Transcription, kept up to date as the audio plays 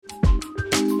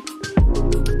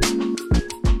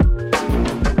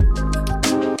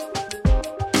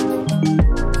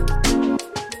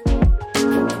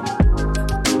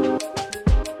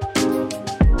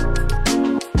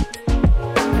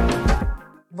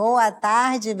Boa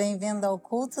tarde, bem-vindo ao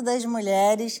Culto das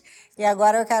Mulheres. E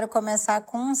agora eu quero começar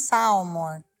com um salmo,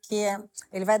 que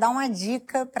ele vai dar uma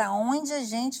dica para onde a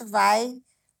gente vai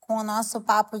com o nosso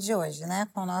papo de hoje, né?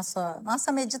 Com a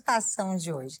nossa meditação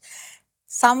de hoje.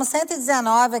 Salmo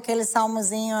 119, aquele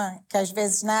salmozinho que às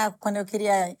vezes, né, quando eu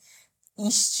queria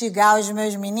instigar os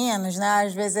meus meninos, né?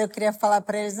 Às vezes eu queria falar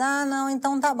para eles, não,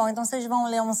 então tá bom, então vocês vão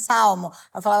ler um salmo.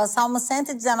 Eu falava Salmo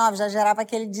 119, já gerava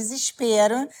aquele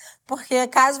desespero, porque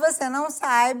caso você não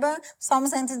saiba, o Salmo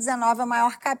 119 é o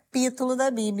maior capítulo da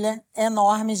Bíblia,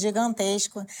 enorme,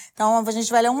 gigantesco. Então a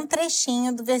gente vai ler um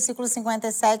trechinho do versículo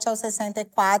 57 ao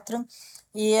 64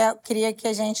 e eu queria que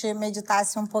a gente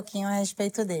meditasse um pouquinho a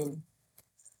respeito dele.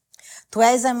 Tu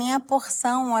és a minha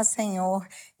porção, ó Senhor,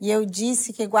 e eu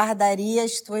disse que guardaria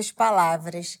as tuas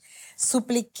palavras.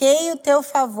 Supliquei o teu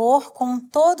favor com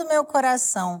todo o meu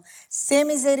coração. Sê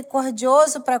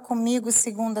misericordioso para comigo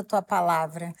segundo a tua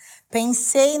palavra.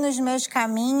 Pensei nos meus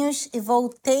caminhos e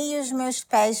voltei os meus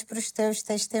pés para os teus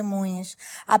testemunhos.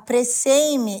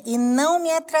 Apressei-me e não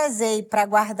me atrasei para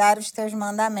guardar os teus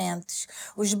mandamentos.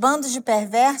 Os bandos de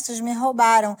perversos me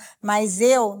roubaram, mas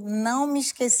eu não me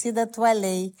esqueci da tua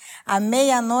lei. À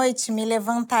meia-noite me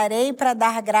levantarei para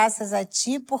dar graças a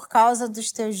ti por causa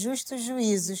dos teus justos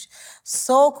juízos.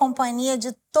 Sou companhia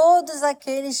de todos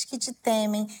aqueles que te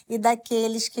temem e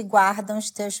daqueles que guardam os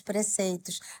teus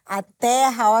preceitos. A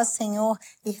terra, ó Senhor,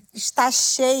 está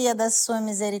cheia da sua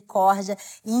misericórdia.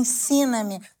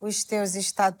 Ensina-me os teus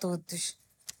estatutos.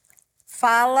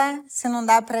 Fala, se não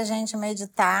dá para a gente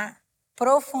meditar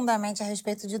profundamente a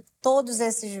respeito de todos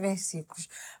esses versículos,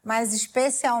 mas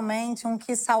especialmente um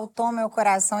que saltou meu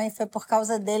coração e foi por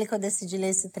causa dele que eu decidi ler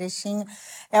esse trechinho,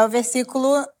 é o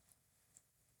versículo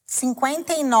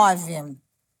 59,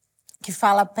 que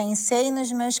fala, pensei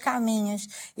nos meus caminhos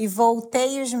e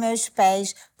voltei os meus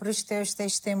pés para os teus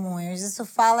testemunhos. Isso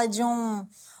fala de um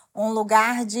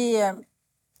lugar de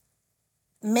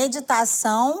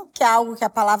meditação, que é algo que a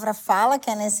palavra fala, que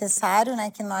é necessário,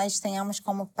 né, que nós tenhamos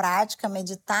como prática,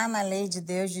 meditar na lei de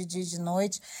Deus de dia e de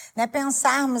noite, né,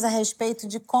 pensarmos a respeito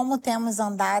de como temos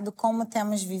andado, como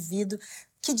temos vivido,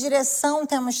 que direção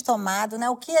temos tomado, né,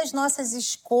 o que as nossas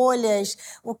escolhas,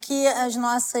 o que as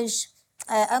nossas...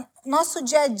 nosso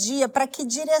dia a dia, para que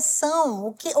direção,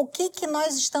 o que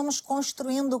nós estamos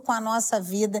construindo com a nossa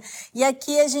vida. E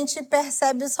aqui a gente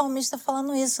percebe o salmista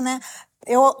falando isso, né?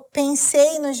 Eu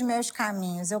pensei nos meus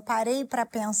caminhos, eu parei para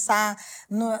pensar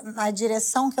na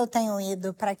direção que eu tenho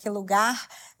ido, para que lugar,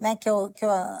 né,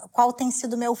 qual tem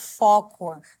sido o meu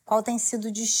foco, qual tem sido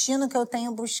o destino que eu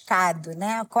tenho buscado,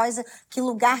 né? Que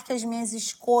lugar que as minhas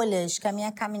escolhas, que a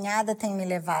minha caminhada tem me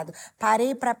levado.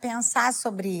 Parei para pensar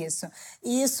sobre isso.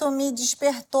 E isso me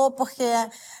despertou, porque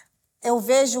eu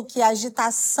vejo que a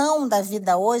agitação da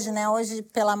vida hoje, né? Hoje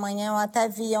pela manhã eu até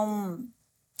via um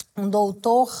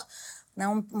doutor, né,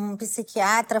 um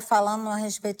psiquiatra falando a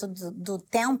respeito do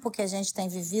tempo que a gente tem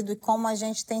vivido e como a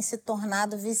gente tem se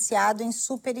tornado viciado em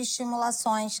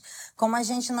superestimulações, como a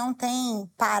gente não tem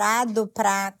parado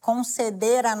para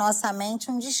conceder à nossa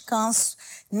mente um descanso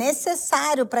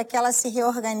necessário para que ela se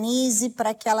reorganize,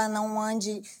 para que ela não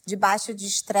ande debaixo de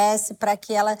estresse, para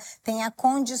que ela tenha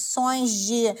condições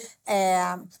de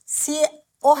se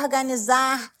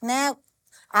organizar, né?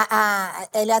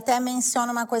 Ele até menciona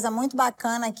uma coisa muito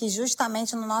bacana, que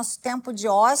justamente no nosso tempo de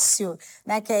ócio,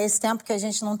 né, que é esse tempo que a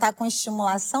gente não está com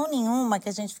estimulação nenhuma, que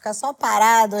a gente fica só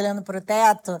parado olhando para o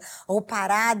teto, ou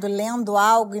parado lendo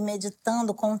algo e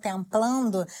meditando,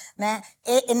 contemplando, né,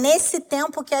 é nesse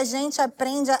tempo que a gente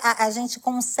aprende, a gente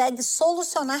consegue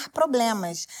solucionar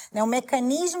problemas, né? O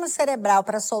mecanismo cerebral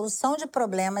para a solução de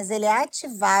problemas, ele é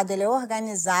ativado, ele é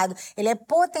organizado, ele é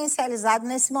potencializado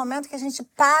nesse momento que a gente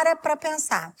para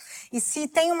pensar. E se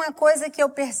tem uma coisa que eu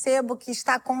percebo que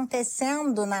está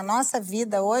acontecendo na nossa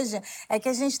vida hoje, é que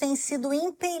a gente tem sido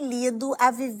impelido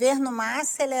a viver numa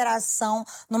aceleração,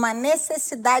 numa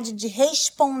necessidade de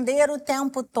responder o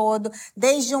tempo todo,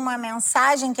 desde uma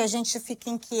mensagem que a gente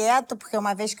fica inquieto, porque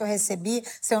uma vez que eu recebi,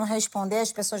 se eu não responder,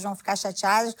 as pessoas vão ficar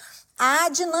chateadas. A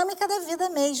dinâmica da vida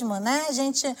mesmo, né? A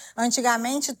gente,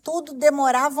 antigamente, tudo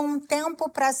demorava um tempo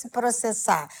para se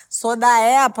processar. Sou da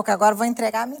época, agora vou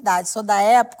entregar a minha idade, sou da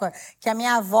época que a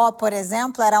minha avó, por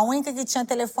exemplo, era a única que tinha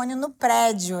telefone no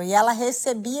prédio e ela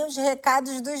recebia os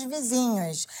recados dos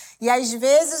vizinhos. E, às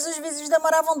vezes, os vizinhos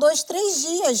demoravam 2, 3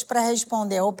 dias para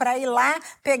responder ou para ir lá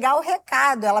pegar o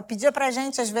recado. Ela pedia para a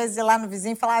gente, às vezes, ir lá no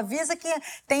vizinho e falar, avisa que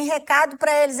tem recado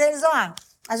para eles. Eles,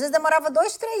 Às vezes demorava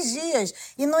 2, 3 dias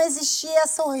e não existia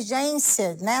essa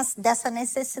urgência, né? Dessa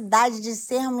necessidade de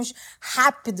sermos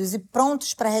rápidos e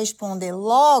prontos para responder.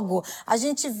 Logo, a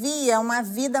gente via uma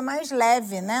vida mais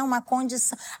leve, né? Uma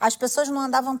condição. As pessoas não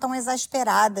andavam tão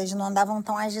exasperadas, não andavam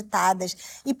tão agitadas.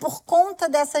 E por conta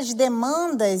dessas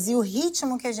demandas e o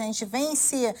ritmo que a gente vem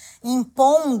se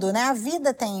impondo, né? A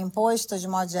vida tem imposto de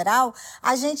modo geral,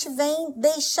 a gente vem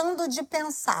deixando de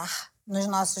pensar nos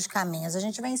nossos caminhos. A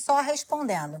gente vem só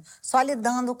respondendo, só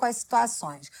lidando com as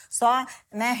situações, só,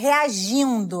 né,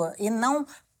 reagindo e não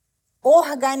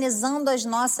organizando as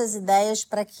nossas ideias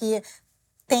para que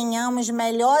tenhamos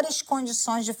melhores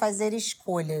condições de fazer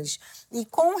escolhas. E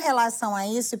com relação a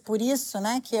isso, e por isso,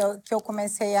 né, que eu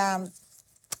comecei a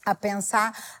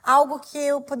pensar algo que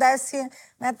eu pudesse,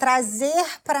 né,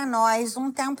 trazer para nós um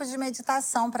tempo de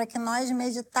meditação, para que nós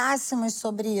meditássemos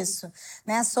sobre isso,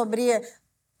 né, sobre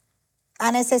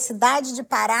a necessidade de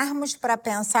pararmos para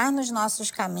pensar nos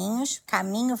nossos caminhos.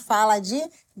 Caminho fala de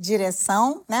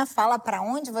direção, né? Fala para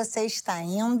onde você está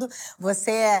indo.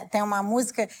 Você tem uma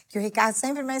música que o Ricardo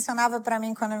sempre mencionava para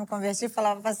mim quando eu me converti,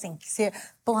 falava assim, que se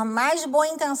por mais boa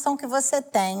intenção que você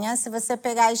tenha, se você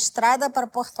pegar a estrada para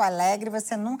Porto Alegre,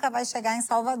 você nunca vai chegar em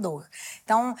Salvador.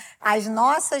 Então, as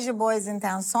nossas boas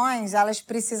intenções, elas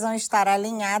precisam estar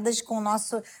alinhadas com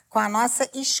a nossa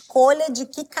escolha de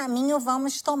que caminho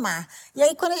vamos tomar. E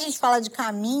aí, quando a gente fala de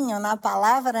caminho na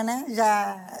palavra, né,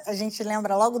 a gente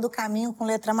lembra logo do caminho com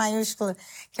letra maiúscula,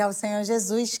 que é o Senhor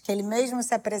Jesus, que ele mesmo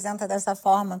se apresenta dessa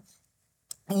forma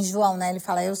em João, né? Ele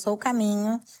fala, eu sou o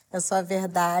caminho, eu sou a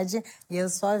verdade e eu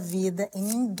sou a vida. E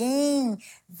ninguém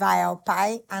vai ao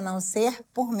Pai a não ser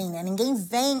por mim, né? Ninguém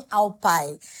vem ao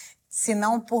Pai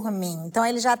senão por mim. Então,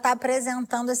 ele já está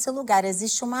apresentando esse lugar.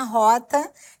 Existe uma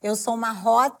rota, eu sou uma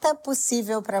rota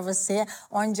possível para você,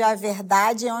 onde há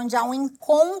verdade, onde há um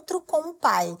encontro com o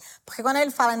Pai. Porque quando ele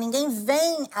fala ninguém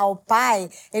vem ao Pai,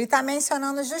 ele está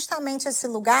mencionando justamente esse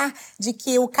lugar de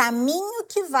que o caminho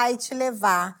que vai te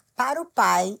levar para o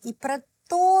Pai e para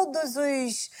todos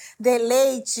os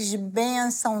deleites,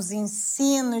 bênçãos,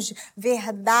 ensinos,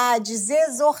 verdades,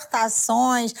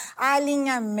 exortações,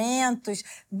 alinhamentos,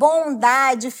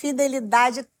 bondade,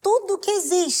 fidelidade, tudo que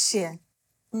existe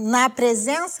na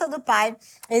presença do Pai,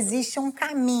 existe um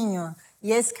caminho.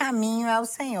 E esse caminho é o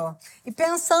Senhor. E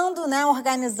pensando, né,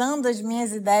 organizando as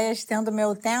minhas ideias, tendo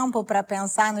meu tempo para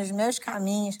pensar nos meus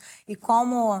caminhos e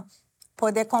como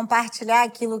poder compartilhar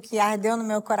aquilo que ardeu no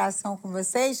meu coração com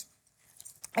vocês,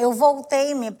 eu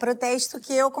voltei-me para o texto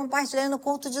que eu compartilhei no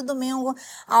culto de domingo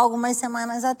há algumas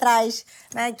semanas atrás,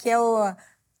 né, que eu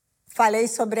falei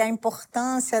sobre a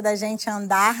importância da gente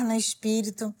andar no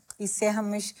Espírito e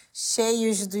sermos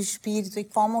cheios do Espírito e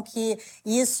como que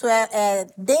isso é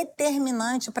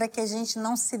determinante para que a gente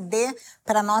não se dê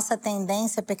para a nossa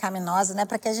tendência pecaminosa, né,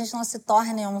 para que a gente não se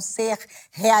torne um ser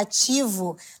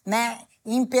reativo, né,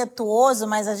 impetuoso,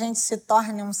 mas a gente se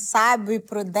torne um sábio e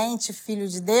prudente filho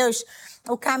de Deus.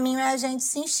 O caminho é a gente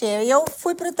se encher. E eu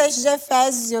fui para o texto de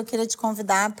Efésios e eu queria te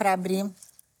convidar para abrir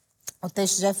o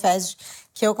texto de Efésios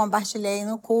que eu compartilhei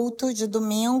no culto de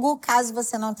domingo. Caso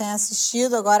você não tenha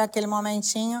assistido agora aquele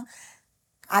momentinho,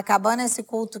 acabando esse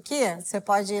culto aqui, você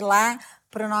pode ir lá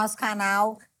para o nosso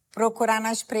canal, procurar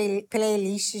nas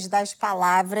playlists das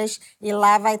palavras e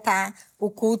lá vai estar o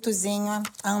cultozinho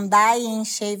Andai e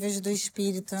Enchei-vos do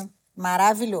Espírito.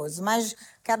 Maravilhoso. Mas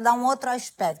quero dar um outro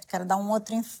aspecto, quero dar um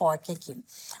outro enfoque aqui.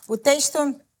 O texto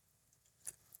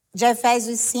de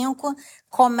Efésios 5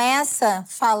 começa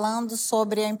falando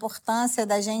sobre a importância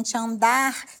da gente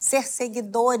andar, ser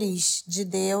seguidores de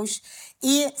Deus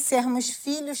e sermos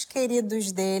filhos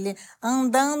queridos dele,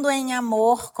 andando em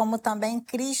amor, como também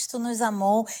Cristo nos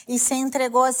amou e se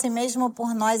entregou a si mesmo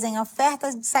por nós em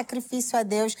oferta de sacrifício a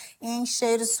Deus e em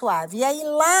cheiro suave. E aí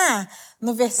lá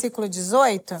no versículo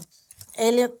 18,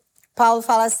 Paulo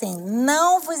fala assim,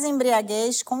 não vos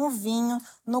embriagueis com o vinho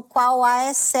no qual há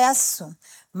excesso,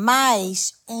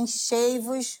 mas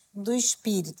enchei-vos do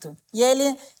Espírito. E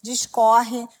ele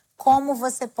discorre como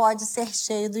você pode ser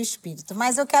cheio do Espírito.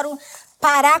 Mas eu quero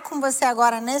parar com você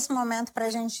agora, nesse momento, para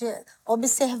a gente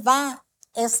observar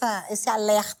esse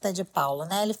alerta de Paulo,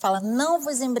 né? Ele fala, não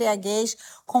vos embriagueis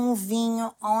com o vinho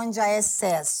onde há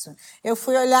excesso. Eu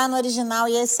fui olhar no original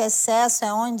e esse excesso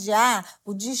é onde há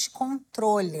o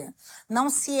descontrole. Não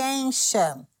se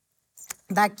encha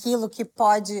daquilo que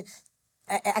pode...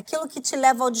 aquilo que te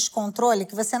leva ao descontrole,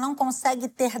 que você não consegue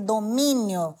ter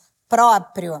domínio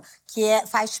próprio, que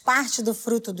faz parte do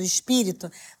fruto do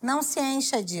Espírito, não se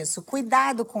encha disso.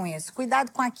 Cuidado com isso.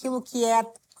 Cuidado com aquilo que é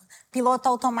piloto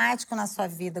automático na sua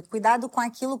vida. Cuidado com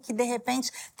aquilo que, de repente,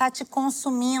 está te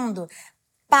consumindo.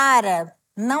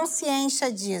 não se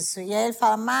encha disso. E aí ele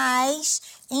fala, mas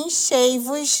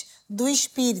enchei-vos do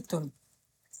Espírito.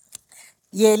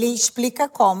 E ele explica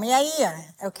como. E aí,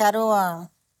 eu quero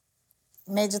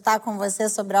meditar com você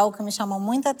sobre algo que me chamou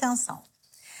muita atenção.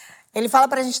 Ele fala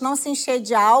para a gente não se encher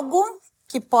de algo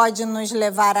que pode nos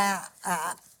levar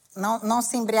a não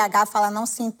se embriagar, fala não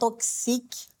se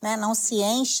intoxique, né? Não se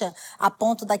encha a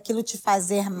ponto daquilo te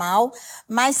fazer mal,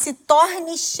 mas se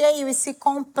torne cheio e se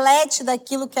complete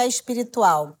daquilo que é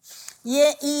espiritual.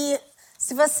 E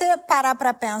se você parar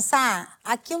para pensar,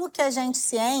 aquilo que a gente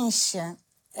se enche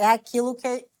é aquilo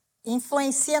que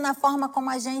influencia na forma como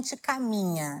a gente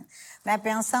caminha, né?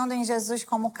 Pensando em Jesus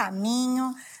como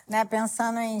caminho, né?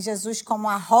 Pensando em Jesus como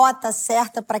a rota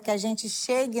certa para que a gente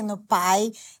chegue no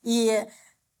Pai e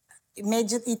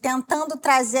tentando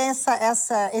trazer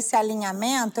esse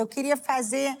alinhamento, eu queria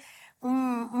fazer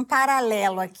um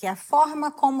paralelo aqui. A forma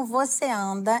como você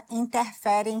anda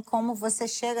interfere em como você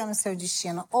chega no seu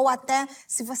destino, ou até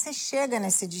se você chega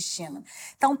nesse destino.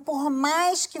 Então, por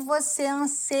mais que você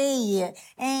anseie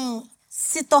em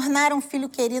se tornar um filho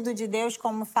querido de Deus,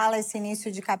 como fala esse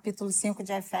início de capítulo 5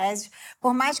 de Efésios,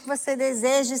 por mais que você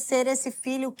deseje ser esse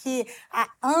filho que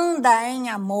anda em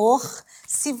amor,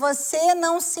 se você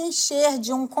não se encher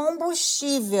de um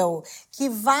combustível que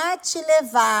vai te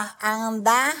levar a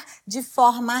andar de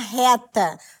forma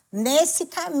reta nesse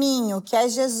caminho que é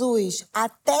Jesus,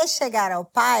 até chegar ao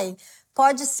Pai,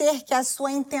 pode ser que a sua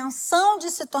intenção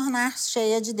de se tornar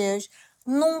cheia de Deus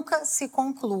nunca se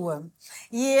conclua.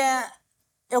 E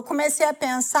eu comecei a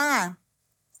pensar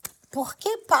por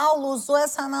que Paulo usou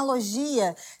essa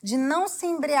analogia de não se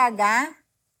embriagar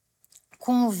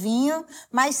com o vinho,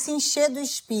 mas se encher do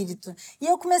Espírito. E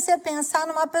eu comecei a pensar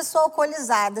numa pessoa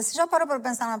alcoolizada. Você já parou para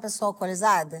pensar numa pessoa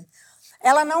alcoolizada?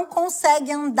 Ela não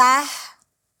consegue andar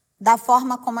da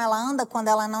forma como ela anda quando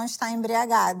ela não está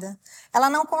embriagada. Ela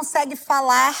não consegue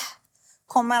falar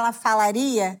como ela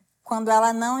falaria quando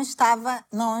ela não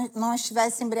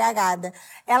estivesse embriagada.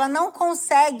 Ela não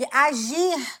consegue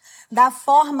agir da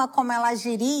forma como ela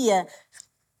agiria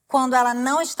quando ela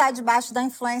não está debaixo da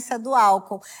influência do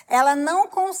álcool. Ela não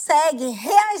consegue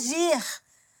reagir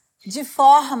de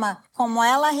forma como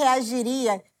ela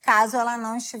reagiria caso ela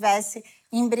não estivesse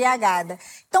embriagada.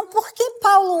 Então, por que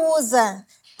Paulo usa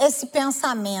esse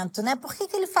pensamento, né? Por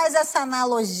que ele faz essa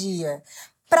analogia?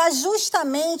 Para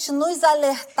justamente nos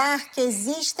alertar que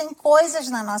existem coisas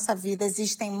na nossa vida,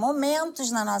 existem momentos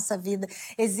na nossa vida,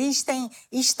 existem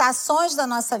estações da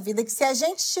nossa vida que se a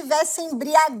gente estivesse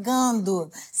embriagando,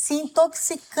 se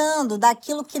intoxicando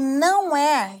daquilo que não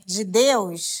é de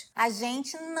Deus, a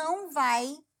gente não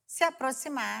vai se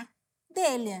aproximar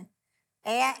dele.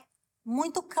 É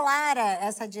muito clara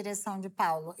essa direção de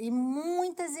Paulo. E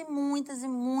muitas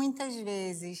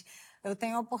vezes eu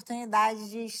tenho a oportunidade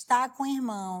de estar com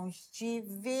irmãos, de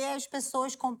ver as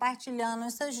pessoas compartilhando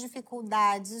as suas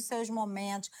dificuldades, os seus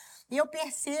momentos. E eu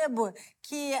percebo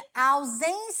que a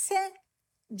ausência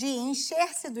de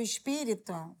encher-se do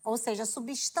Espírito, ou seja, a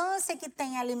substância que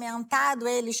tem alimentado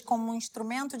eles como um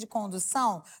instrumento de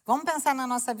condução, vamos pensar na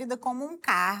nossa vida como um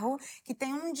carro que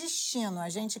tem um destino. A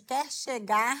gente quer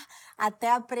chegar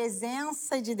até a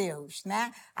presença de Deus,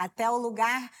 né? Até o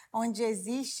lugar onde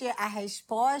existe a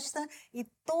resposta e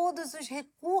todos os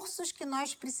recursos que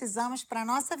nós precisamos para a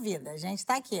nossa vida. A gente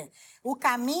está aqui. O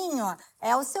caminho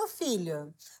é o seu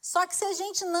filho. Só que se a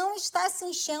gente não está se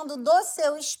enchendo do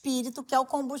seu espírito, que é o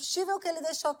combustível que ele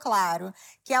deixou claro,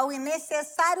 que é o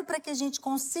necessário para que a gente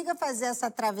consiga fazer essa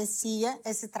travessia,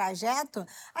 esse trajeto,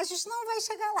 a gente não vai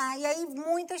chegar lá. E aí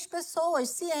muitas pessoas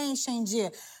se enchem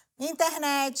de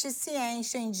internet, se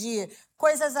enchem de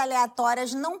coisas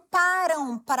aleatórias, não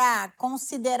param para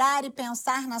considerar e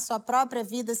pensar na sua própria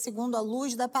vida segundo a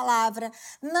luz da palavra,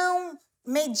 não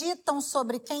meditam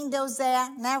sobre quem Deus é,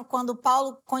 né? Quando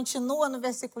Paulo continua no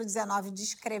versículo 19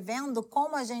 descrevendo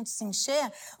como a gente se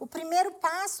encher, o primeiro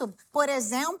passo, por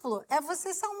exemplo, é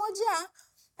você salmodiar,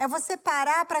 é você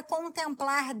parar para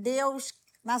contemplar Deus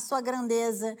na sua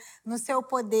grandeza, no seu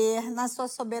poder, na sua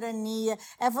soberania,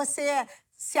 é você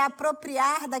se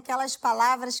apropriar daquelas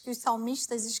palavras que os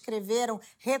salmistas escreveram,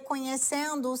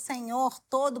 reconhecendo o Senhor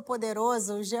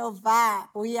Todo-Poderoso, o Jeová,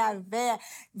 o Yahvé,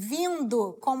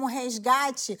 vindo como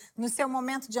resgate no seu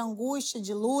momento de angústia,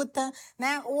 de luta,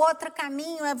 né? O outro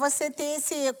caminho é você ter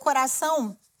esse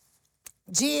coração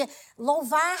de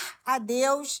louvar a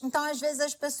Deus. Então, às vezes,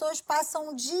 as pessoas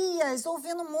passam dias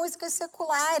ouvindo músicas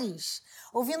seculares,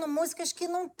 ouvindo músicas que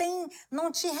não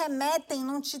te remetem,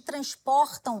 não te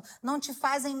transportam, não te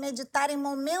fazem meditar em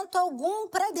momento algum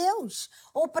para Deus,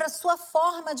 ou para a sua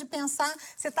forma de pensar.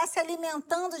 Você está se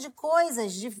alimentando de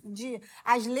coisas,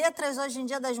 as letras hoje em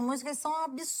dia das músicas são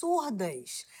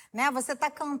absurdas, né? Você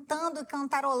está cantando e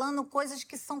cantarolando coisas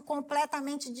que são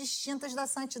completamente distintas da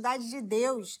santidade de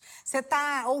Deus. Você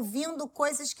está ouvindo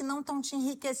coisas que não estão te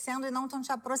enriquecendo e não estão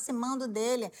te aproximando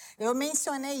dele. Eu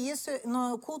mencionei isso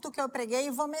no culto que eu preguei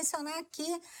e vou mencionar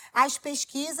aqui. As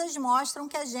pesquisas mostram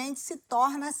que a gente se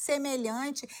torna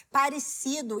semelhante,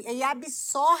 parecido e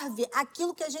absorve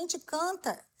aquilo que a gente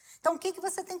canta. Então, o que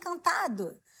você tem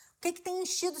cantado? O que tem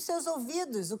enchido seus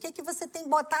ouvidos? O que você tem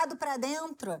botado para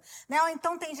dentro? Né? Ou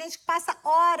então tem gente que passa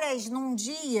horas num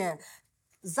dia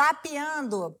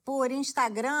zapeando por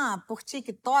Instagram, por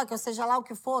TikTok, ou seja lá o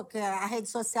que for, que é a rede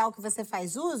social que você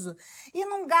faz uso, e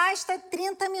não gasta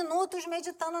 30 minutos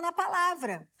meditando na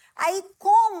palavra. Aí,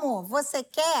 como você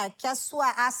quer que a sua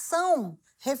ação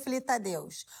reflita a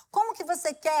Deus? Como que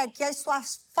você quer que a sua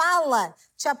fala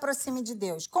te aproxime de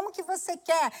Deus? Como que você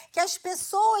quer que as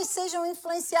pessoas sejam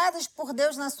influenciadas por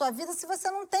Deus na sua vida se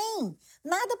você não tem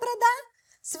nada para dar?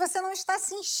 Se você não está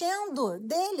se enchendo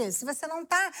dele, se você não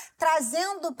está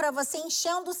trazendo para você,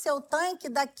 enchendo o seu tanque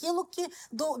daquilo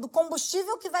do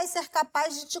combustível que vai ser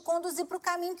capaz de te conduzir para o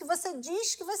caminho que você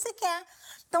diz que você quer.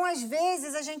 Então, às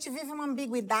vezes, a gente vive uma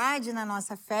ambiguidade na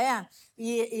nossa fé,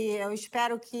 e eu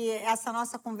espero que essa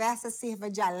nossa conversa sirva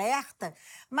de alerta,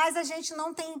 mas a gente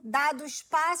não tem dado os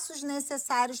passos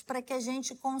necessários para que a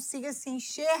gente consiga se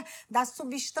encher da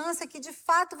substância que, de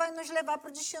fato, vai nos levar para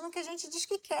o destino que a gente diz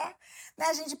que quer. Né?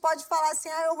 A gente pode falar assim,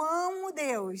 eu amo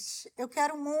Deus, eu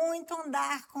quero muito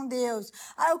andar com Deus,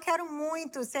 eu quero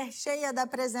muito ser cheia da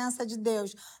presença de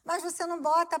Deus, mas você não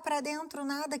bota para dentro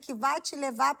nada que vai te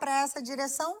levar para essa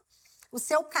direção. O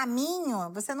seu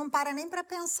caminho, você não para nem para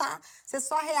pensar, você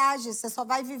só reage, você só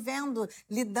vai vivendo,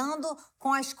 lidando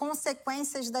com as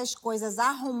consequências das coisas,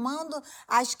 arrumando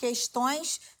as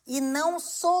questões e não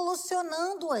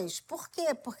solucionando-as. Por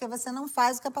quê? Porque você não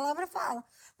faz o que a palavra fala.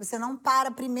 Você não para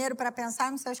primeiro para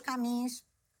pensar nos seus caminhos.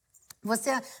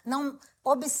 Você não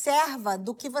observa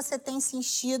do que você tem se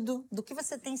enchido, do que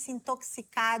você tem se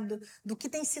intoxicado, do que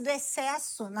tem sido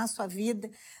excesso na sua vida.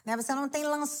 Né? Você não tem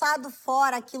lançado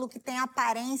fora aquilo que tem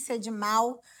aparência de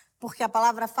mal, porque a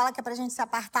palavra fala que é para a gente se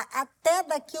apartar até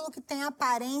daquilo que tem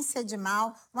aparência de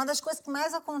mal. Uma das coisas que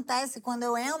mais acontece quando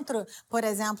eu entro, por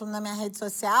exemplo, na minha rede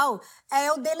social, é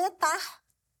eu deletar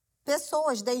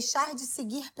pessoas, deixar de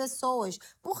seguir pessoas.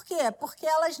 Por quê? Porque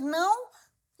elas não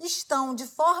estão de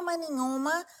forma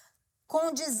nenhuma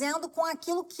condizendo com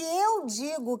aquilo que eu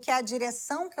digo que é a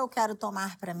direção que eu quero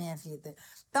tomar para a minha vida.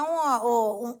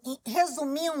 Então,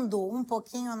 resumindo um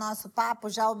pouquinho o nosso papo,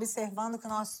 já observando que o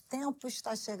nosso tempo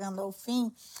está chegando ao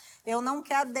fim, eu não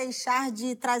quero deixar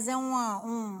de trazer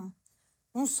um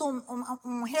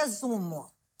resumo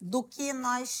do que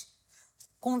nós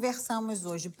conversamos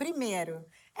hoje. Primeiro,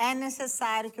 é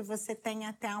necessário que você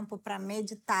tenha tempo para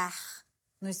meditar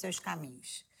nos seus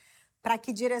caminhos. Para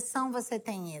que direção você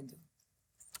tem ido?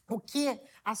 O que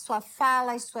a sua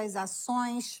fala, as suas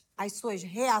ações, as suas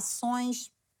reações,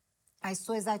 as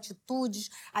suas atitudes,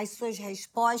 as suas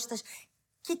respostas,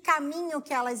 que caminho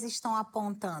que elas estão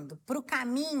apontando? Para o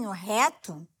caminho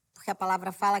reto, porque a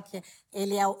palavra fala que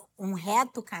ele é um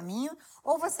reto caminho,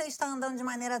 ou você está andando de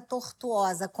maneira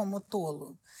tortuosa como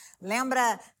tolo?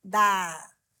 Lembra da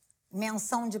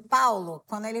menção de Paulo,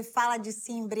 quando ele fala de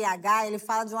se embriagar, ele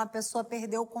fala de uma pessoa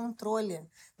perder o controle,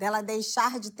 dela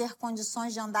deixar de ter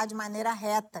condições de andar de maneira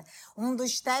reta. Um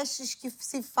dos testes que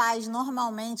se faz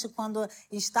normalmente quando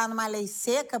está numa lei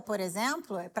seca, por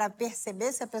exemplo, é para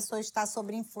perceber se a pessoa está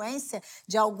sob influência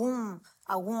de alguma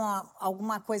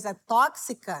coisa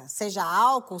tóxica, seja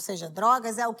álcool, seja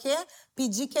drogas, é o quê?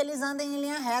 Pedir que eles andem em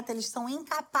linha reta. Eles são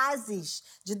incapazes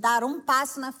de dar um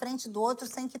passo na frente do outro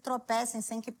sem que tropecem,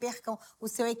 sem que percam o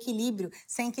seu equilíbrio,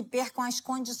 sem que percam as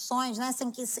condições, né?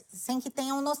 sem que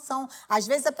tenham noção. Às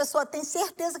vezes a pessoa tem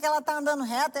certeza que ela está andando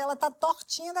reta e ela está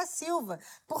tortinha da Silva.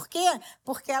 Por quê?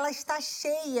 Porque ela está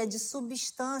cheia de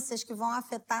substâncias que vão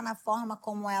afetar na forma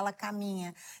como ela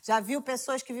caminha. Já viu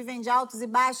pessoas que vivem de altos e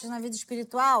baixos na vida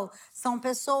espiritual? São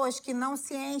pessoas que não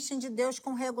se enchem de Deus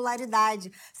com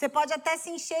regularidade. Você pode até se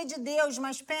encher de Deus,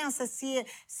 mas pensa, se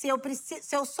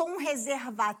eu sou um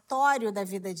reservatório da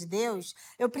vida de Deus,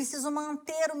 eu preciso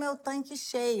manter o meu tanque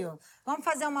cheio. Vamos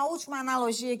fazer uma última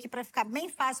analogia aqui para ficar bem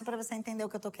fácil para você entender o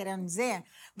que eu estou querendo dizer?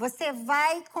 Você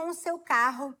vai com o seu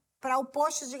carro para o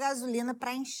posto de gasolina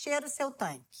para encher o seu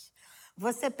tanque.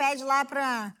 Você pede lá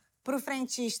para o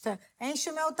frentista,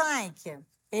 enche o meu tanque.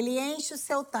 Ele enche o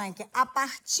seu tanque. A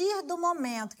partir do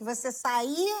momento que você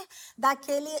sair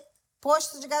daquele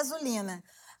posto de gasolina,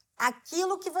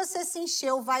 aquilo que você se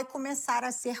encheu vai começar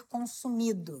a ser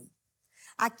consumido.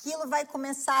 Aquilo vai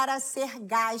começar a ser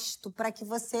gasto para que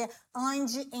você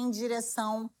ande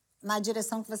na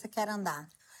direção que você quer andar.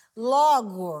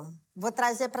 Logo, vou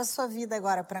trazer para a sua vida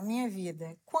agora, para a minha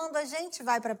vida. Quando a gente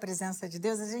vai para a presença de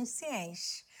Deus, a gente se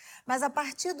enche. Mas a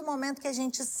partir do momento que a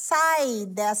gente sai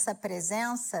dessa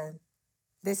presença,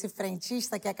 desse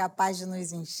frentista que é capaz de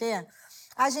nos encher,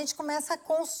 a gente começa a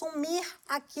consumir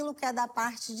aquilo que é da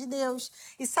parte de Deus.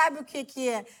 E sabe o que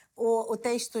o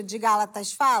texto de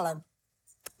Gálatas fala?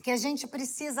 Que a gente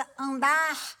precisa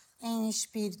andar em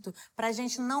espírito para a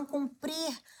gente não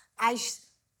cumprir as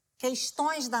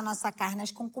questões da nossa carne,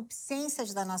 as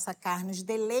concupiscências da nossa carne, os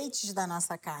deleites da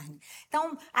nossa carne.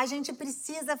 Então, a gente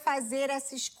precisa fazer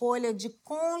essa escolha de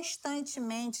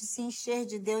constantemente se encher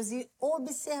de Deus e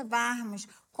observarmos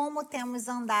como temos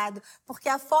andado, porque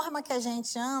a forma que a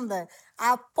gente anda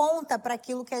aponta para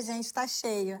aquilo que a gente está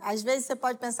cheio. Às vezes você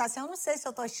pode pensar assim, eu não sei se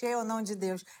eu estou cheio ou não de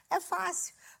Deus. É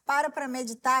fácil. Para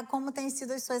meditar como têm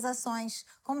sido as suas ações,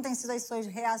 como têm sido as suas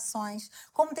reações,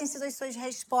 como têm sido as suas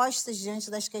respostas diante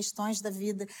das questões da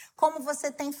vida, como você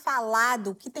tem falado,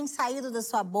 o que tem saído da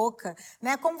sua boca,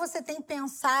 né? Como você tem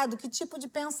pensado, que tipo de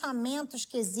pensamentos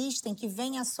que existem, que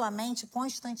vêm à sua mente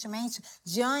constantemente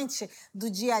diante do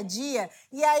dia a dia.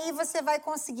 E aí você vai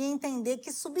conseguir entender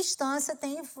que substância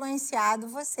tem influenciado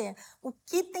você. O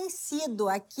que tem sido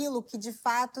aquilo que de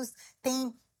fato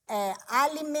tem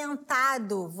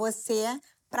alimentado você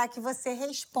para que você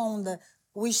responda.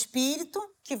 O Espírito,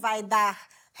 que vai dar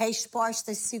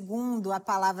respostas segundo a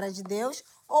palavra de Deus,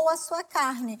 ou a sua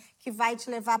carne, que vai te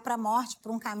levar para a morte,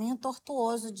 para um caminho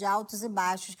tortuoso de altos e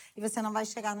baixos, e você não vai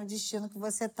chegar no destino que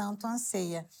você tanto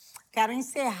anseia. Quero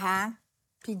encerrar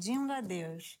pedindo a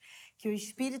Deus que o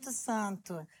Espírito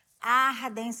Santo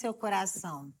arda em seu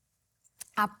coração,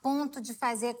 a ponto de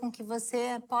fazer com que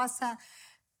você possa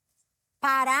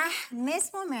parar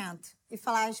nesse momento e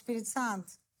falar, Espírito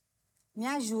Santo, me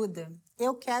ajuda.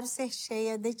 Eu quero ser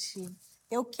cheia de Ti.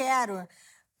 Eu quero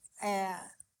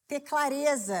ter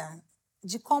clareza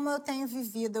de como eu tenho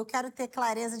vivido. Eu quero ter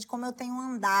clareza de como eu tenho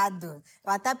andado.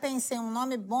 Eu até pensei um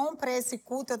nome bom para esse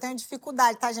culto. Eu tenho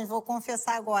dificuldade, tá, gente? Vou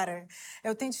confessar agora.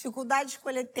 Eu tenho dificuldade de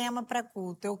escolher tema para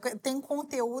culto. Eu tenho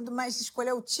conteúdo, mas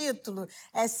escolher o título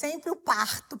é sempre o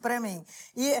parto para mim.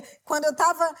 E quando eu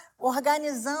estava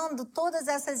organizando todas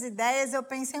essas ideias, eu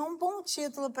pensei um bom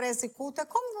título para esse culto é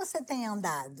Como Você Tem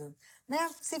Andado? Né?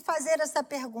 Se fazer essa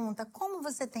pergunta, como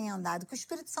você tem andado? Que o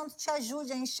Espírito Santo te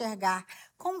ajude a enxergar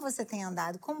como você tem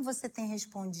andado, como você tem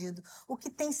respondido, o que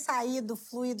tem saído,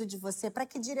 fluído de você, para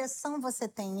que direção você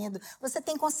tem ido. Você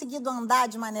tem conseguido andar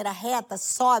de maneira reta,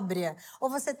 sóbria, ou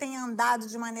você tem andado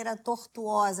de maneira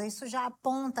tortuosa? Isso já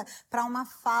aponta para uma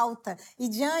falta. E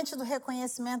diante do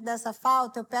reconhecimento dessa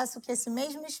falta, eu peço que esse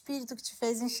mesmo Espírito que te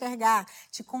fez enxergar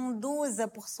te conduza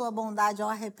por sua bondade ao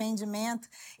arrependimento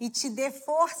e te dê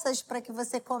forças para que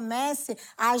você comece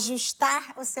a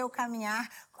ajustar o seu caminhar,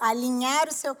 alinhar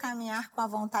o seu caminhar com a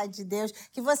vontade de Deus,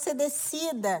 que você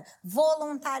decida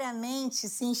voluntariamente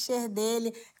se encher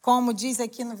dele, como diz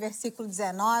aqui no versículo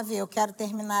 19, eu quero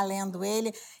terminar lendo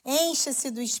ele, encha-se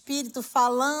do Espírito,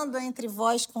 falando entre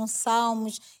vós com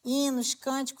salmos, hinos,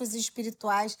 cânticos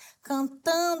espirituais,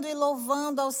 cantando e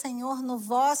louvando ao Senhor no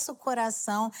vosso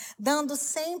coração, dando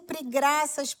sempre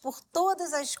graças por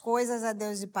todas as coisas a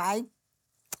Deus e Pai,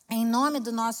 em nome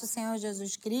do nosso Senhor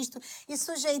Jesus Cristo, e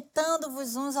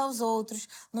sujeitando-vos uns aos outros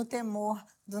no temor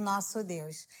do nosso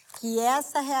Deus. Que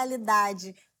essa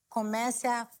realidade comece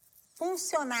a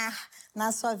funcionar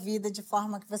na sua vida de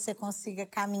forma que você consiga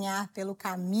caminhar pelo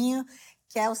caminho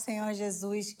que é o Senhor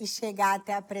Jesus e chegar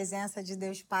até a presença de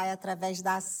Deus Pai através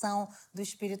da ação do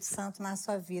Espírito Santo na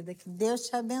sua vida. Que Deus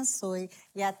te abençoe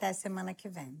e até semana que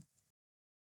vem.